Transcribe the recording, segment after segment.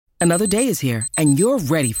Another day is here, and you're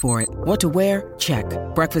ready for it. What to wear? Check.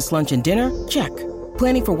 Breakfast, lunch, and dinner? Check.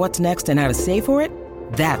 Planning for what's next and how to save for it?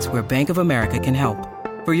 That's where Bank of America can help.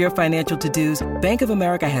 For your financial to-dos, Bank of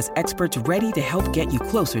America has experts ready to help get you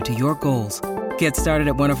closer to your goals. Get started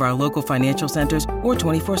at one of our local financial centers or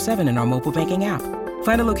 24/7 in our mobile banking app.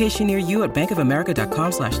 Find a location near you at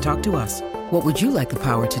bankofamerica.com/talktous. What would you like the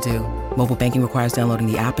power to do? Mobile banking requires downloading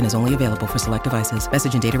the app and is only available for select devices.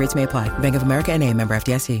 Message and data rates may apply. Bank of America N.A., member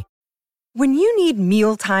FDIC. When you need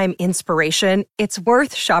mealtime inspiration, it's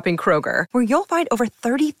worth shopping Kroger, where you'll find over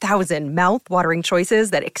 30,000 mouth-watering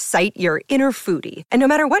choices that excite your inner foodie. And no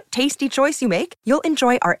matter what tasty choice you make, you'll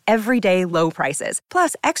enjoy our everyday low prices,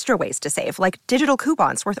 plus extra ways to save, like digital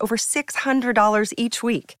coupons worth over $600 each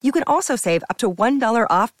week. You can also save up to $1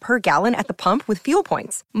 off per gallon at the pump with fuel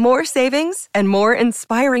points. More savings and more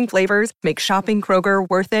inspiring flavors make shopping Kroger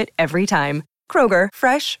worth it every time. Kroger,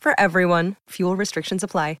 fresh for everyone. Fuel restrictions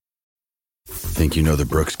apply. Think you know the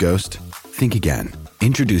Brooks Ghost? Think again.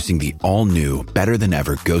 Introducing the all-new,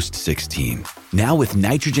 better-than-ever Ghost 16. Now with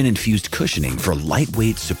nitrogen-infused cushioning for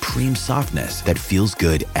lightweight, supreme softness that feels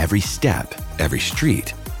good every step, every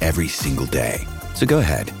street, every single day. So go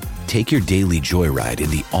ahead, take your daily joyride in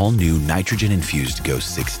the all-new nitrogen-infused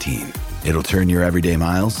Ghost 16. It'll turn your everyday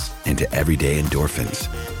miles into everyday endorphins.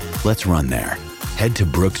 Let's run there. Head to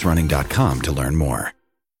brooksrunning.com to learn more.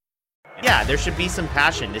 Yeah, there should be some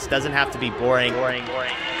passion. This doesn't have to be boring. You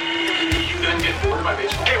done get bored by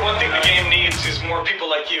baseball. Hey, one thing the game needs is more people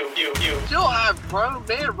like you. Still have grown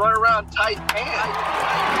men run around tight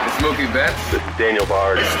pants. It's Mookie Betts. This is Daniel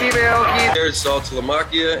Bard. It's Steve Aoki. There's Saul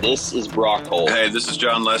Talamacchia. This is Brock Holt. Hey, this is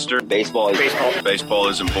John Lester. Baseball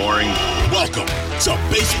isn't boring. Welcome to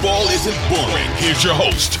Baseball Isn't Boring. Here's your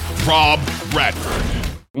host, Rob Bradford.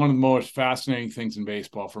 One of the most fascinating things in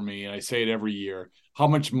baseball for me, and I say it every year, how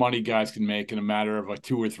much money guys can make in a matter of a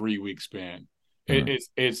 2 or 3 week span. It's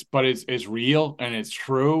real and it's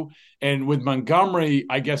true. And with Montgomery,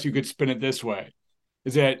 I guess you could spin it this way,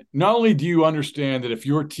 is that not only do you understand that if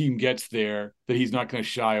your team gets there, that he's not going to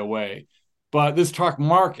shy away, but let's talk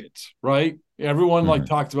markets, right? Everyone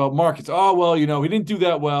talks about markets. Oh, well, he didn't do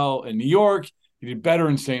that well in New York. He did better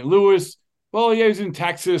in St. Louis. Well, yeah, he's in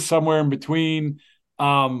Texas, somewhere in between.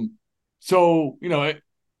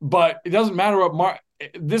 But it doesn't matter what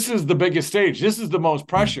this is the biggest stage. This is the most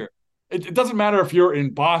pressure. It doesn't matter if you're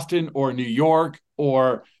in Boston or New York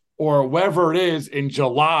or wherever it is in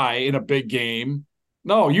July in a big game.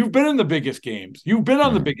 No, you've been in the biggest games. You've been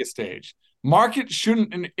on the biggest stage. Market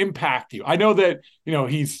shouldn't impact you. I know that,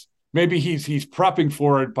 he's prepping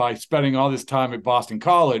for it by spending all this time at Boston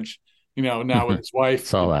College, now with his wife.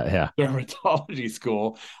 Saw that, yeah. Dermatology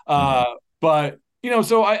school. But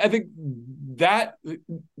so I think that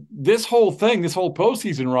this whole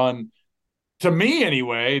postseason run, to me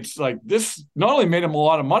anyway, it's like this not only made him a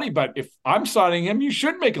lot of money, but if I'm signing him, you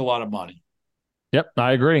should make a lot of money. Yep,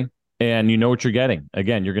 I agree. And you know what you're getting.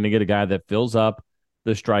 Again, you're going to get a guy that fills up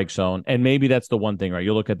the strike zone. And maybe that's the one thing, right?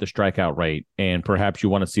 You look at the strikeout rate, and perhaps you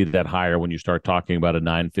want to see that higher when you start talking about a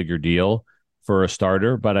 9-figure deal for a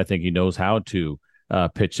starter. But I think he knows how to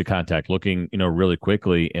pitch to contact, looking, really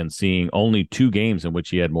quickly and seeing only 2 games in which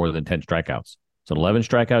he had more than 10 strikeouts. It's an 11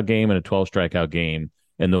 strikeout game and a 12 strikeout game.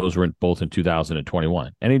 And those were both in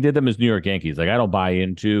 2021. And he did them as New York Yankees. Like, I don't buy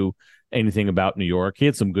into anything about New York. He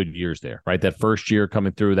had some good years there, right? That first year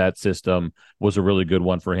coming through that system was a really good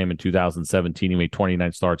one for him in 2017. He made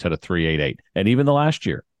 29 starts, had a 3.88. And even the last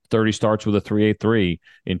year, 30 starts with a 3.83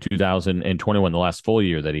 in 2021, the last full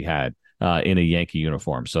year that he had in a Yankee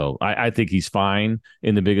uniform. So I think he's fine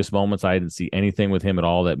in the biggest moments. I didn't see anything with him at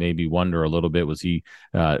all that made me wonder a little bit. Was he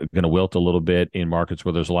going to wilt a little bit in markets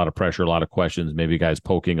where there's a lot of pressure, a lot of questions, maybe guys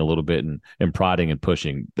poking a little bit and prodding and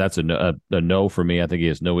pushing? That's a no for me. I think he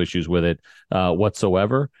has no issues with it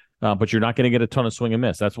whatsoever. But you're not going to get a ton of swing and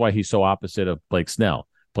miss. That's why he's so opposite of Blake Snell.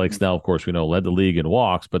 Blake Snell, of course, we know, led the league in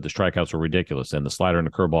walks, but the strikeouts were ridiculous. And the slider and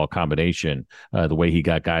the curveball combination, the way he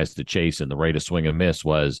got guys to chase and the rate of swing and miss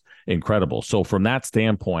was incredible. So from that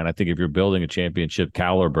standpoint, I think if you're building a championship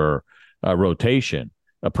caliber rotation,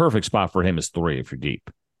 a perfect spot for him is 3 if you're deep,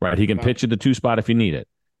 right? He can pitch at the 2 spot if you need it.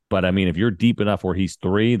 But, I mean, if you're deep enough where he's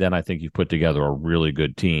 3, then I think you've put together a really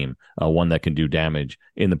good team, one that can do damage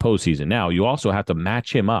in the postseason. Now, you also have to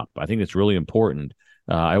match him up. I think it's really important.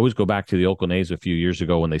 I always go back to the Oakland A's a few years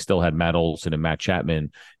ago when they still had Matt Olson and Matt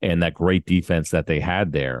Chapman and that great defense that they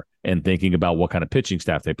had there, and thinking about what kind of pitching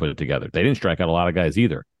staff they put together. They didn't strike out a lot of guys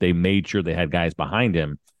either. They made sure they had guys behind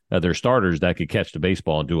him, their starters, that could catch the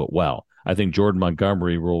baseball and do it well. I think Jordan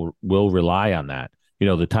Montgomery will rely on that. You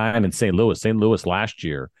know, the time in St. Louis last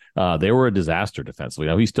year, they were a disaster defensively.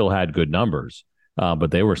 Now, he still had good numbers,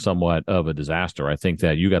 but they were somewhat of a disaster. I think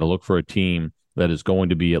that you got to look for a team that is going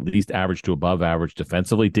to be at least average to above average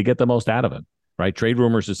defensively to get the most out of him, right? Trade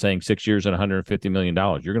Rumors is saying 6 years and $150 million.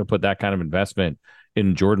 You're going to put that kind of investment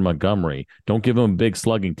in Jordan Montgomery. Don't give him a big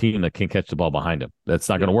slugging team that can't catch the ball behind him. That's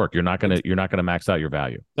not going to work. You're not going to max out your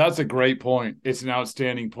value. That's a great point. It's an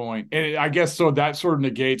outstanding point. And I guess so that sort of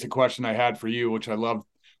negates a question I had for you, which I love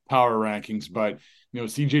power rankings, but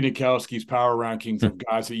CJ Nitkowski's power rankings of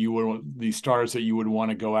guys that the stars that you would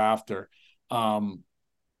want to go after.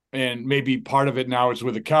 And maybe part of it now is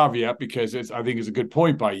with a caveat because I think it's a good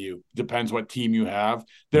point by you. Depends what team you have.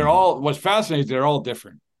 What's fascinating is they're all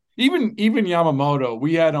different. Even Yamamoto,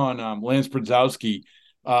 we had on Lance Brzezowski,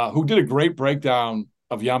 who did a great breakdown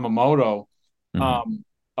of Yamamoto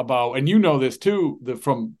about, and this too,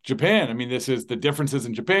 from Japan. I mean, this is the differences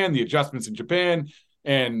in Japan, the adjustments in Japan,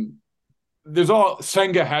 and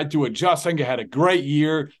Senga had to adjust. Senga had a great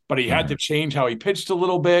year, but he had to change how he pitched a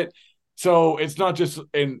little bit. So it's not just,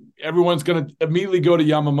 and everyone's going to immediately go to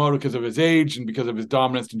Yamamoto because of his age and because of his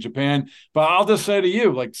dominance in Japan. But I'll just say to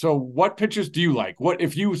you, so what pitchers do you like? What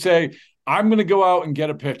if you say, I'm going to go out and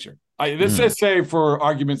get a pitcher? Let's say, for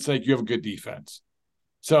argument's sake, you have a good defense.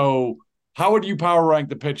 So how would you power rank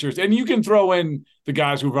the pitchers? And you can throw in the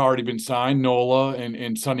guys who've already been signed, Nola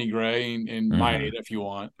and Sonny Gray and Maeda if you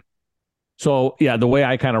want. So, yeah, the way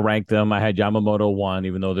I kind of ranked them, I had Yamamoto 1,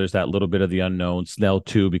 even though there's that little bit of the unknown. Snell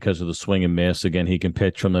 2 because of the swing and miss. Again, he can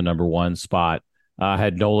pitch from the number 1 spot. I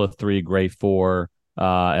had Nola 3, Gray 4,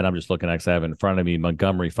 and I'm just looking at I have in front of me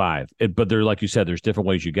Montgomery 5. But there, like you said, there's different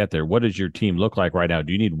ways you get there. What does your team look like right now?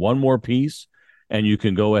 Do you need one more piece, and you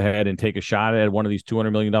can go ahead and take a shot at one of these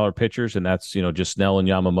 $200 million pitchers, and that's just Snell and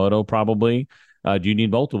Yamamoto probably? Do you need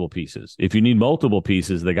multiple pieces? If you need multiple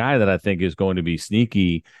pieces, the guy that I think is going to be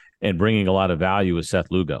sneaky and bringing a lot of value is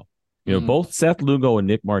Seth Lugo. Both Seth Lugo and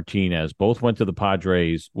Nick Martinez both went to the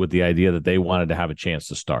Padres with the idea that they wanted to have a chance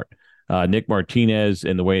to start. Nick Martinez,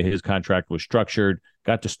 in the way his contract was structured,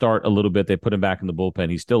 got to start a little bit. They put him back in the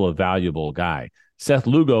bullpen. He's still a valuable guy. Seth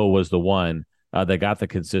Lugo was the one that got the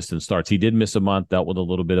consistent starts. He did miss a month, dealt with a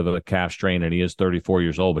little bit of a calf strain, and he is 34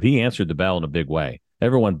 years old, but he answered the bell in a big way.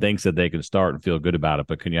 Everyone thinks that they can start and feel good about it,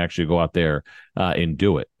 but can you actually go out there and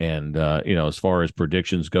do it? And, as far as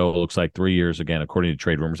predictions go, it looks like 3 years, again, according to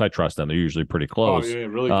Trade Rumors. I trust them. They're usually pretty close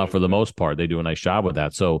really for the most part. They do a nice job with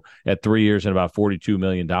that. So at 3 years and about $42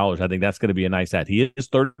 million, I think that's going to be a nice add. He is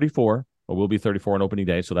 34. Or will be 34 on opening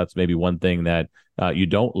day, so that's maybe one thing that you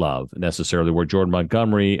don't love necessarily. Where Jordan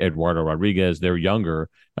Montgomery, Eduardo Rodriguez, they're younger.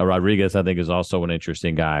 Rodriguez, I think, is also an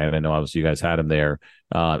interesting guy, and I know obviously you guys had him there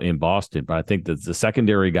in Boston, but I think that the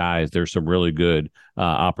secondary guys, there's some really good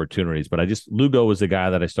opportunities. But Lugo was the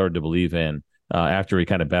guy that I started to believe in after he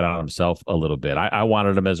kind of bet on himself a little bit. I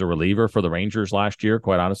wanted him as a reliever for the Rangers last year,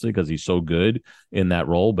 quite honestly, because he's so good in that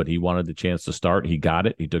role, but he wanted the chance to start. He got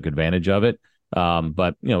it. He took advantage of it.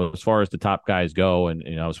 But as far as the top guys go, and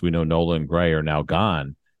as we know, Nola and Gray are now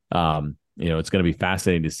gone. It's going to be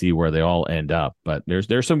fascinating to see where they all end up. But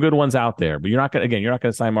there's some good ones out there. But you're not going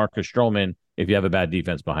to sign Marcus Stroman if you have a bad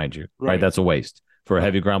defense behind you, right? That's a waste for a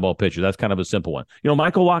heavy ground ball pitcher. That's kind of a simple one.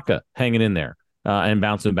 Michael Wacha hanging in there and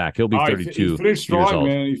bouncing back. He'll be 32 he finished strong, years old.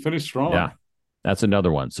 Man. He finished strong. Yeah, that's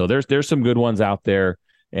another one. So there's some good ones out there,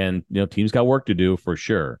 and teams got work to do for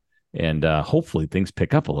sure. And hopefully things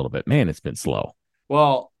pick up a little bit. Man, it's been slow.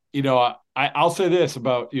 Well, I'll say this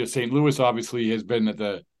about St. Louis. Obviously, has been at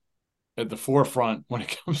the forefront when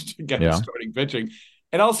it comes to getting starting pitching.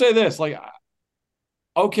 And I'll say this: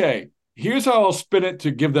 okay, here's how I'll spin it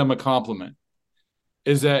to give them a compliment: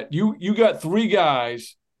 is that you got 3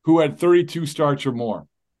 guys who had 32 starts or more,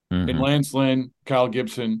 in Lance Lynn, Kyle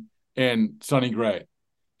Gibson, and Sonny Gray,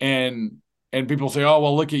 And people say, oh,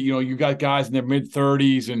 well, look at, you got guys in their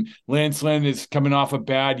mid-30s, and Lance Lynn is coming off a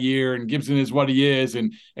bad year, and Gibson is what he is,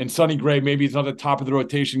 and Sonny Gray, maybe he's not the top of the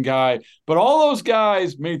rotation guy. But all those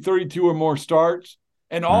guys made 32 or more starts,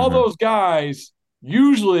 and all those guys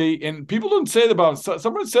usually, and people don't say that about,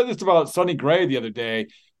 someone said this about Sonny Gray the other day.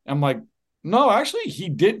 I'm like, no, actually, he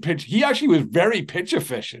did pitch. He actually was very pitch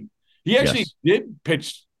efficient. He actually did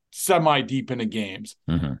pitch semi-deep into games.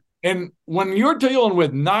 And when you're dealing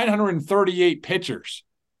with 938 pitchers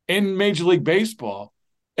in Major League Baseball,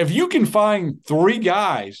 if you can find 3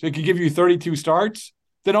 guys that can give you 32 starts,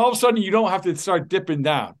 then all of a sudden you don't have to start dipping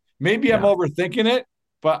down. Maybe I'm overthinking it,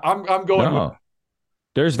 but I'm going with it.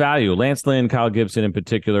 There's value. Lance Lynn, Kyle Gibson in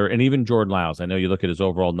particular, and even Jordan Lyles. I know you look at his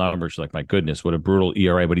overall numbers, like, my goodness, what a brutal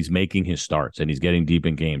ERA, but he's making his starts and he's getting deep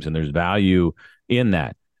in games, and there's value in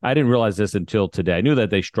that. I didn't realize this until today. I knew that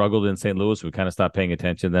they struggled in St. Louis. We kind of stopped paying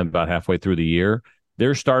attention to them about halfway through the year.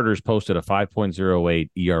 Their starters posted a 5.08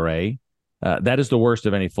 ERA That is the worst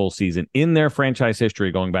of any full season in their franchise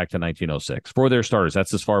history going back to 1906. For their starters,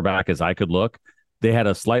 that's as far back as I could look. They had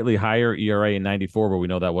a slightly higher ERA in 94, but we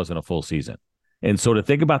know that wasn't a full season. And so to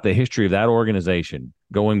think about the history of that organization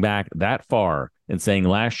going back that far and saying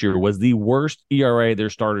last year was the worst ERA their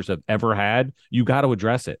starters have ever had, you got to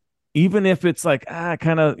address it. Even if it's like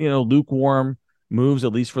kind of, lukewarm moves,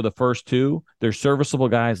 at least for the first two, they're serviceable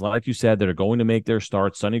guys, like you said, that are going to make their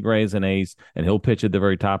starts. Sonny Gray's an ace, and he'll pitch at the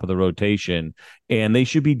very top of the rotation, and they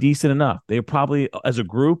should be decent enough. They probably, as a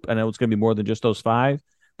group, I know it's going to be more than just those five,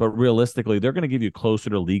 but realistically, they're going to give you closer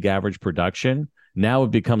to league average production. Now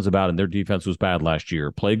it becomes about, and their defense was bad last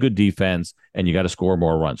year, play good defense, and you got to score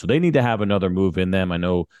more runs. So they need to have another move in them. I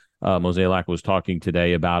know Mozeliak was talking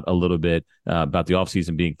today about a little bit about the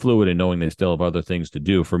offseason being fluid and knowing they still have other things to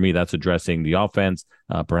do. For me, that's addressing the offense,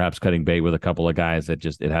 perhaps cutting bait with a couple of guys that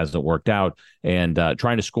just it hasn't worked out, and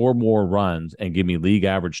trying to score more runs and give me league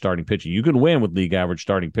average starting pitching. You can win with league average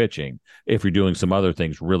starting pitching if you're doing some other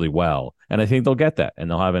things really well. And I think they'll get that,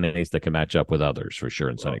 and they'll have an ace that can match up with others for sure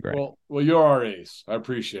in Sonny Gray. Well, you're our ace. I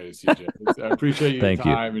appreciate it, CJ. I appreciate your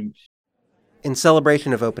time. And in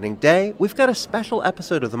celebration of opening day, we've got a special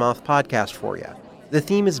episode of the Moth Podcast for you. The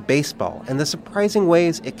theme is baseball and the surprising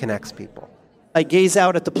ways it connects people. I gaze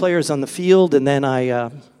out at the players on the field, and then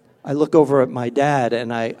I look over at my dad,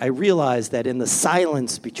 and I realize that in the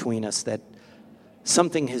silence between us that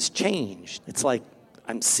something has changed. It's like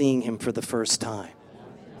I'm seeing him for the first time.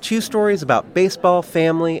 2 stories about baseball,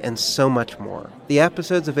 family, and so much more. The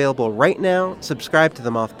episode's available right now. Subscribe to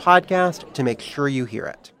the Moth Podcast to make sure you hear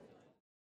it.